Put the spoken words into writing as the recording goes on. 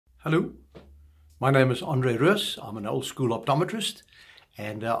Hello, my name is Andre Roos. I'm an old school optometrist,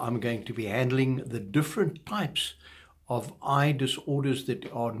 and I'm going to be handling the different types of eye disorders that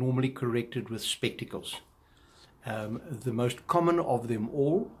are normally corrected with spectacles. The most common of them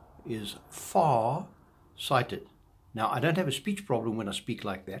all is far-sighted. Now, I don't have a speech problem when I speak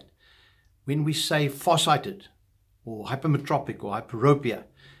like that. When we say far-sighted or hypermetropic or hyperopia,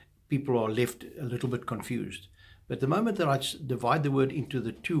 people are left a little bit confused. But the moment that I divide the word into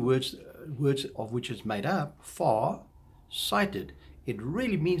the two words of which it's made up, far-sighted, it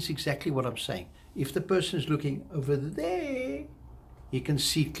really means exactly what I'm saying. If the person is looking over there, he can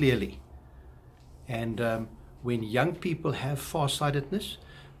see clearly. And when young people have far-sightedness,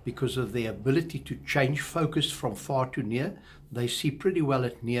 because of their ability to change focus from far to near, they see pretty well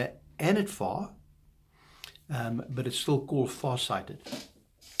at near and at far, but it's still called far-sighted.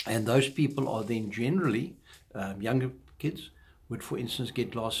 And those people are then generally, younger kids would, for instance,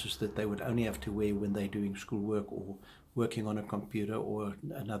 get glasses that they would only have to wear when they're doing schoolwork or working on a computer or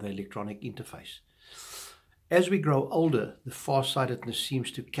another electronic interface. As we grow older, the far-sightedness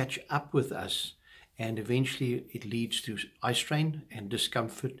seems to catch up with us, and eventually it leads to eye strain and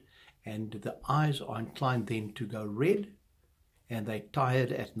discomfort, and the eyes are inclined then to go red, and they're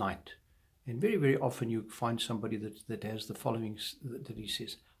tired at night. And very, very often you find somebody that has the following, that he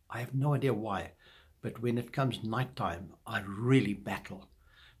says, I have no idea why, but when it comes nighttime, I really battle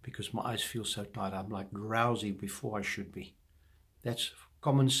because my eyes feel so tired. I'm like drowsy before I should be. That's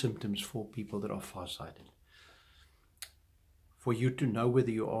common symptoms for people that are far-sighted. For you to know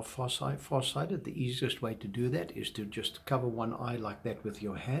whether you are far-sighted, the easiest way to do that is to just cover one eye like that with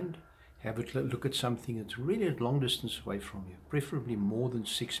your hand. Have it look at something that's really a long distance away from you, preferably more than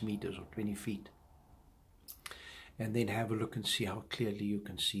 6 meters or 20 feet. And then have a look and see how clearly you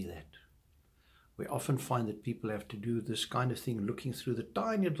can see that. We often find that people have to do this kind of thing, looking through the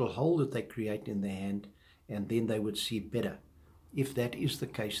tiny little hole that they create in their hand, and then they would see better. If that is the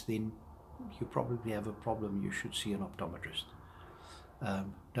case, then you probably have a problem. You should see an optometrist.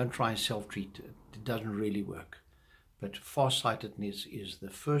 Don't try and self-treat. It doesn't really work. But far-sightedness is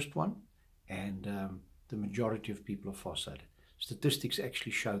the first one, and the majority of people are far-sighted. Statistics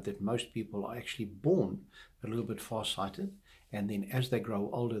actually show that most people are actually born a little bit far-sighted, and then as they grow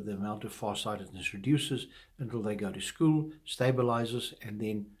older, the amount of far-sightedness reduces until they go to school, stabilizes, and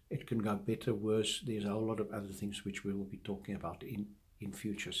then it can go better, worse. There's a whole lot of other things which we will be talking about in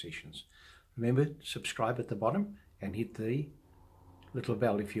future sessions. Remember, subscribe at the bottom and hit the little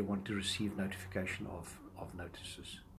bell if you want to receive notification of notices.